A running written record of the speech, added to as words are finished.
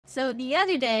So the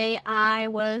other day, I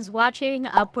was watching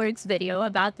Upwork's video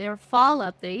about their fall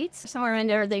updates. Somewhere in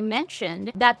there, they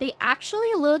mentioned that they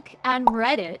actually look at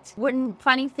Reddit when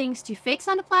finding things to fix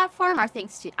on the platform or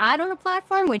things to add on the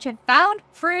platform, which I found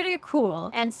pretty cool.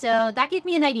 And so that gave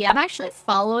me an idea. I'm actually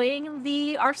following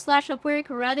the r/Upwork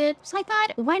Reddit. So I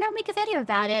thought, why not make a video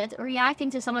about it, reacting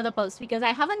to some of the posts, because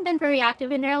I haven't been very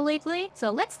active in there lately.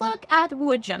 So let's look at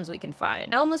what gems we can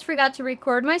find. I almost forgot to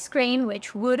record my screen,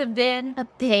 which would have been a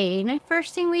pain.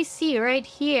 First thing we see right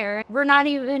here, we're not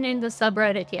even in the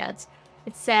subreddit yet.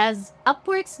 It says,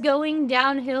 Upwork's going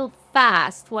downhill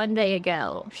fast one day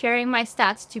ago. Sharing my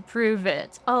stats to prove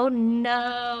it. Oh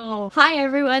no. Hi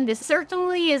everyone, this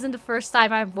certainly isn't the first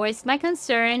time I've voiced my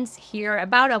concerns here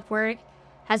about Upwork.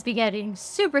 Has been getting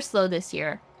super slow this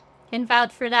year. Can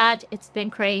vouch for that, it's been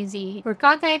crazy. For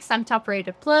context, I'm top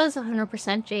rated plus, 100%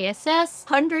 JSS,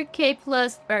 100k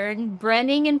plus earned,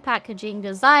 branding and packaging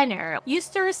designer.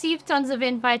 Used to receive tons of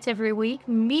invites every week.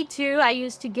 Me too, I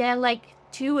used to get like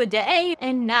 2 a day,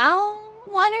 and now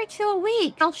 1 or 2 a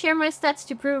week. I'll share my stats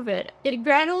to prove it. It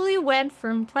gradually went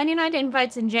from 29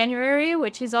 invites in January,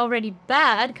 which is already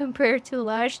bad compared to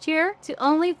last year, to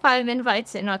only 5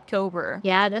 invites in October.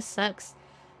 Yeah, this sucks.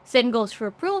 Same goes for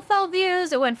profile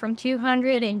views. It went from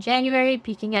 200 in January,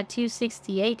 peaking at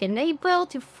 268 in April,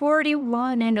 to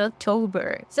 41 in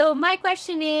October. So my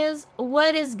question is,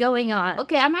 what is going on?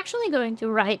 Okay, I'm actually going to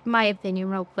write my opinion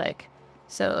real quick.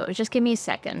 So just give me a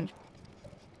second.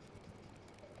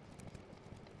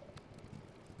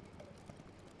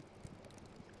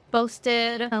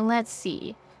 Posted. Let's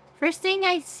see. First thing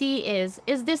I see is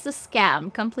this a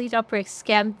scam? Complete Upwork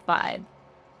scam vibe.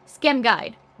 Scam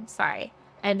guide. I'm sorry.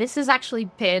 And this is actually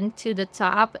pinned to the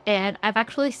top, and I've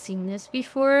actually seen this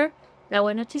before. I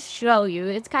wanted to show you.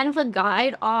 It's kind of a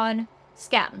guide on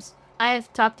scams.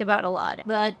 I've talked about a lot,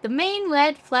 but the main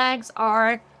red flags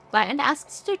are client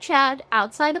asks to chat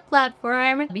outside the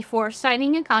platform before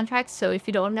signing a contract. So if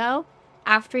you don't know,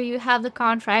 after you have the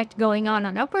contract going on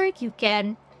Upwork, you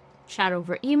can chat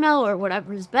over email or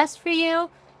whatever is best for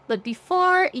you. But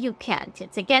before, you can't.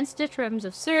 It's against the terms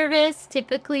of service.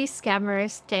 Typically,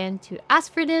 scammers tend to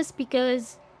ask for this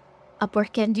because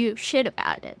Upwork can do shit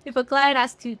about it. If a client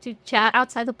asks you to chat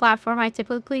outside the platform, I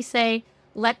typically say,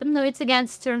 let them know it's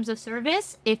against terms of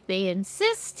service. If they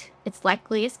insist, it's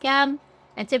likely a scam.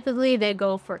 And typically, they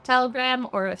go for Telegram,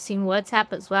 or I've seen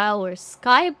WhatsApp as well, or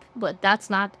Skype, but that's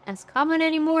not as common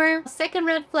anymore. Second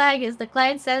red flag is the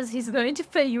client says he's going to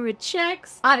pay you with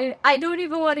checks. I don't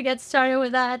even want to get started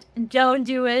with that. Don't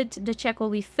do it. The check will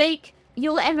be fake.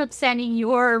 You'll end up sending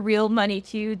your real money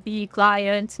to the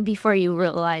client before you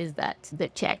realize that the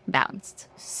check bounced.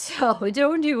 So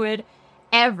don't do it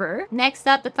ever. Next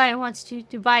up, the client wants you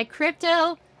to buy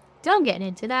crypto. Don't get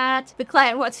into that. The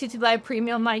client wants you to buy a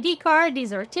premium ID card.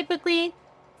 These are typically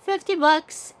 50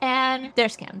 bucks, and they're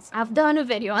scams. I've done a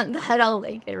video on that. I'll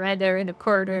link it right there in the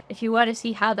corner if you want to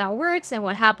see how that works and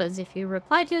what happens if you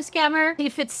reply to a scammer.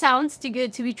 If it sounds too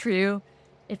good to be true,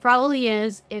 it probably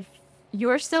is. If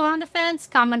you're still on the fence,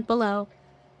 comment below.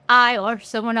 I or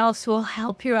someone else will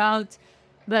help you out,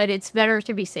 but it's better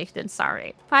to be safe than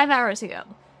sorry. 5 hours ago.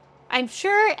 I'm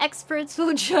sure experts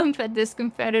will jump at this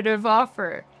competitive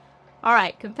offer.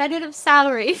 Alright, competitive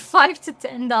salary, $5 to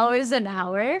 $10 an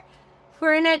hour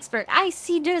for an expert. I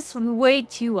see this way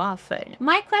too often.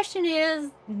 My question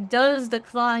is, does the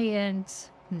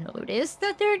client notice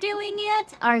that they're doing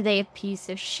it? Are they a piece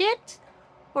of shit?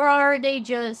 Or are they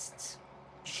just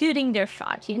shooting their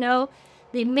shot, you know?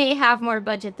 They may have more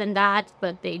budget than that,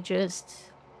 but they just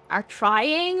are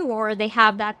trying, or they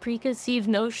have that preconceived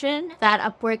notion that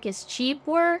Upwork is cheap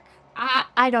work.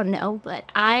 I don't know, but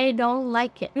I don't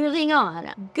like it. Moving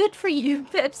on. Good for you,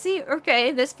 Pepsi.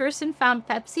 Okay, this person found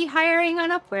Pepsi hiring on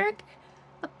Upwork.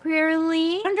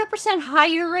 Apparently, 100%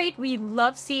 higher rate. We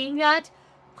love seeing that.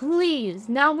 Please,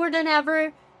 now more than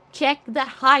ever, check the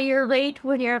higher rate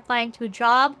when you're applying to a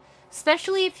job.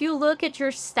 Especially if you look at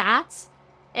your stats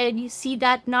and you see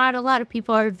that not a lot of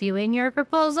people are viewing your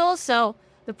proposal. So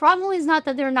the problem is not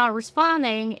that they're not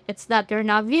responding, it's that they're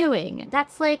not viewing.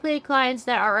 That's likely clients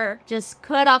that are just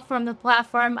cut off from the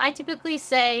platform. I typically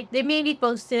say they may be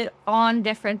posted on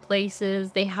different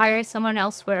places, they hire someone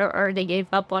elsewhere, or they gave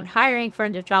up on hiring for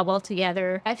the job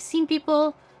altogether. I've seen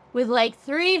people with like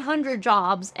 300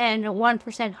 jobs and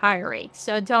 1% hire rate.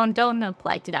 So don't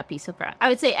apply to that piece of crap. I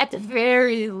would say at the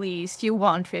very least, you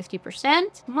want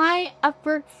 50%. My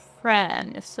Upwork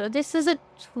friend. So this is a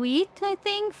tweet, I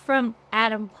think, from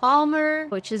Adam Palmer,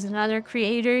 which is another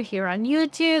creator here on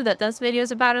YouTube that does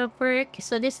videos about Upwork.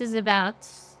 So this is about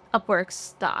Upwork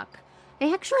stock.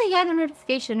 I actually got a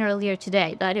notification earlier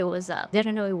today that it was up.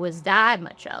 Didn't know it was that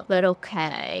much up. But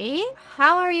okay.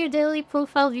 How are your daily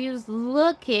profile views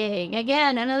looking?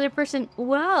 Again, another person.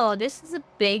 Wow, this is a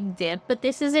big dip, but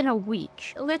this is in a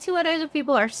week. Let's see what other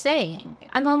people are saying.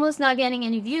 I'm almost not getting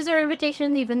any views or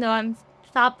invitations, even though I'm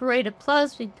top rated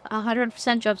plus with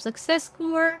 100% job success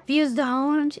score. Views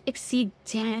don't exceed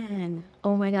 10.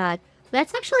 Oh my god.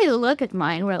 Let's actually look at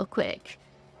mine real quick.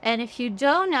 And if you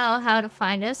don't know how to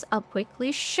find us, I'll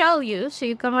quickly show you. So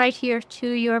you come right here to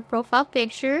your profile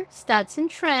picture, stats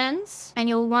and trends, and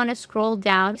you'll want to scroll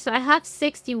down. So I have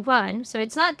 61, so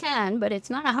it's not 10, but it's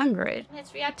not 100.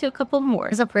 Let's react to a couple more.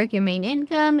 Is Upwork your main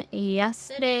income? Yes,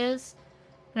 it is.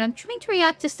 And I'm trying to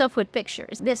react to stuff with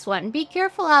pictures. This one, be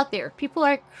careful out there. People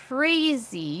are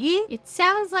crazy. It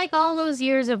sounds like all those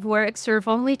years of work serve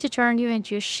only to turn you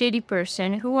into a shitty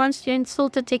person who wants to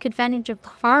insult and take advantage of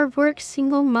hard work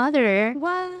single mother.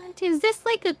 What? Is this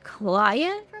like a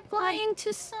client replying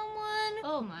to someone?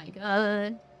 Oh my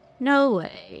god. No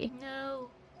way. No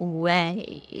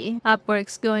way.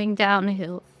 Upwork's going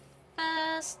downhill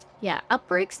fast. Yeah,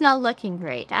 Upwork's not looking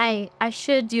great. I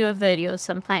should do a video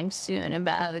sometime soon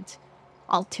about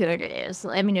alternatives.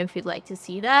 Let me know if you'd like to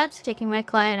see that. Taking my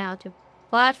client out to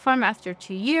platform after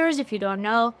 2 years. If you don't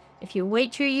know, if you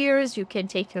wait 2 years, you can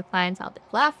take your clients out the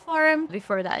platform.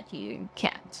 Before that, you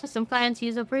can't. Some clients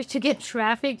use Upwork to get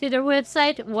traffic to their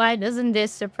website. Why doesn't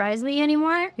this surprise me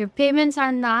anymore? Your payments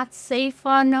are not safe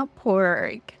on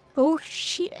Upwork. Oh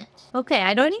shit. Okay,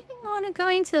 I don't even want to go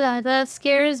into that. That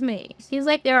scares me. Seems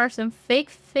like there are some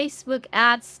fake Facebook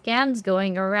ad scams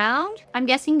going around. I'm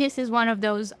guessing this is one of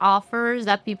those offers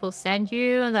that people send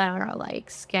you that are like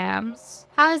scams.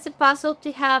 How is it possible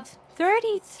to have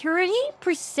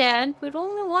 33% with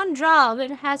only one job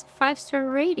and has a 5-star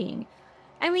rating?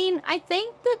 I mean, I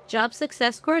think the job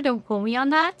success score, don't quote me on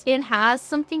that, it has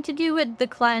something to do with the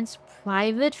client's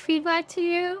private feedback to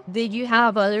you. Did you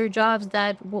have other jobs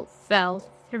that fell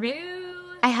through?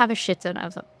 I have a shit ton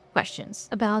of questions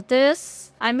about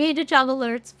this. I made a job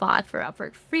alert spot for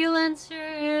Upwork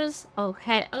freelancers.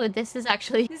 Okay. Oh, this is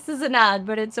an ad,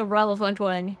 but it's a relevant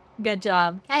one. Good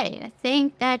job. Hey, I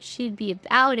think that should be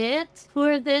about it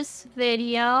for this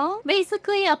video.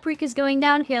 Basically, Upwork is going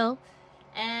downhill.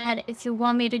 And if you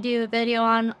want me to do a video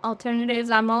on alternatives,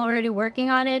 I'm already working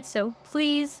on it. So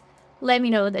please let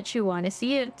me know that you want to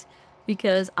see it,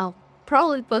 because I'll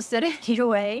probably post it either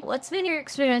way. What's been your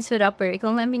experience with Upwork?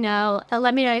 Let me know.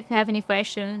 Let me know if you have any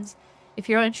questions. If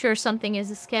you're unsure something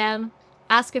is a scam,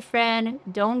 ask a friend.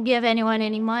 Don't give anyone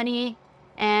any money.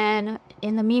 And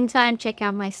in the meantime, check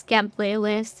out my scam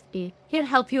playlist. It can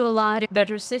help you a lot.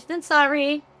 Better safe than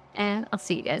sorry. And I'll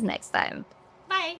see you guys next time.